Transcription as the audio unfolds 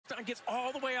and gets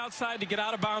all the way outside to get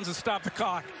out of bounds and stop the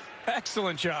clock.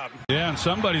 Excellent job. Yeah, and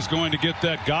somebody's going to get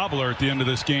that gobbler at the end of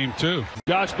this game, too.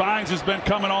 Josh Bynes has been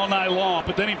coming all night long,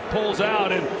 but then he pulls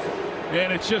out, and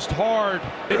it's just hard.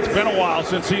 It's been a while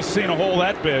since he's seen a hole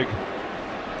that big.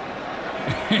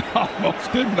 He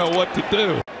almost didn't know what to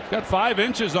do. He's got 5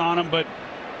 inches on him, but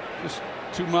just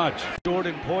too much.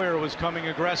 Jordan Poyer was coming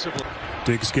aggressively.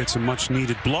 Diggs gets a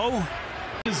much-needed blow.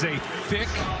 This is a thick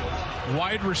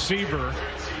wide receiver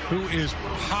who is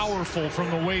powerful from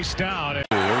the waist down.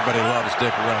 Everybody loves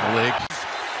Dick around the league.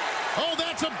 Oh,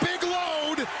 that's a big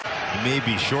load. He may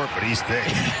be short, but he's thick.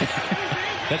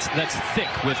 That's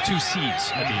thick with 2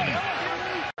 C's at the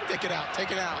end. Take it out,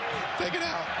 take it out, take it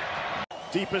out.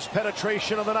 Deepest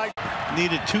penetration of the night.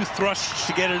 Needed 2 thrusts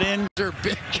to get it in. There are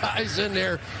big guys in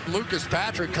there. Lucas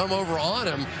Patrick come over on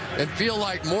him and feel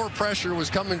like more pressure was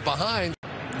coming behind.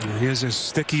 He's as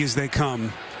sticky as they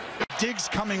come. Diggs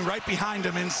coming right behind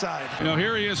him inside. You know,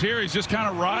 here he is here. He's just kind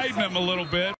of riding him a little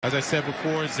bit. As I said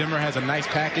before, Zimmer has a nice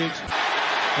package.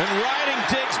 And riding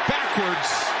Diggs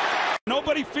backwards.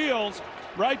 Nobody feels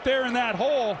right there in that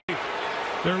hole.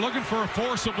 They're looking for a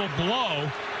forcible blow.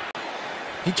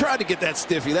 He tried to get that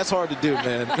stiffy. That's hard to do,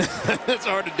 man. That's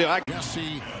hard to do.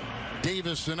 Jesse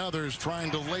Davis and others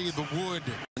trying to lay the wood.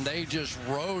 And they just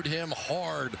rode him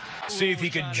hard. See if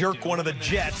he could jerk one of the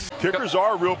Jets. Kickers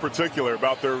are real particular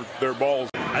about their balls.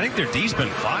 I think their D's been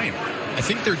fine. I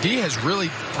think their D has really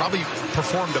probably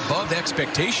performed above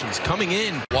expectations coming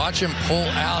in. Watch him pull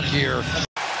out here.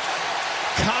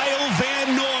 Kyle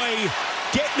Van Noy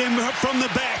getting him from the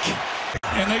back.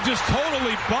 And they just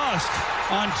totally bust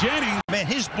on Jennings. Man,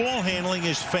 his ball handling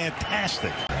is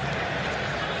fantastic.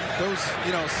 Those,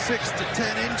 6 to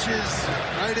 10 inches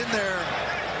right in there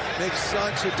makes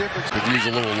such a difference. Could use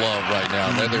a little love right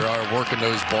now. There they are working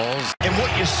those balls. And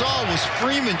what you saw was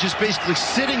Freeman just basically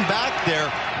sitting back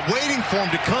there, waiting for him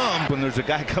to come. When there's a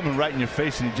guy coming right in your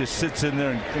face and he just sits in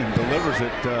there and delivers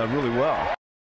it really well.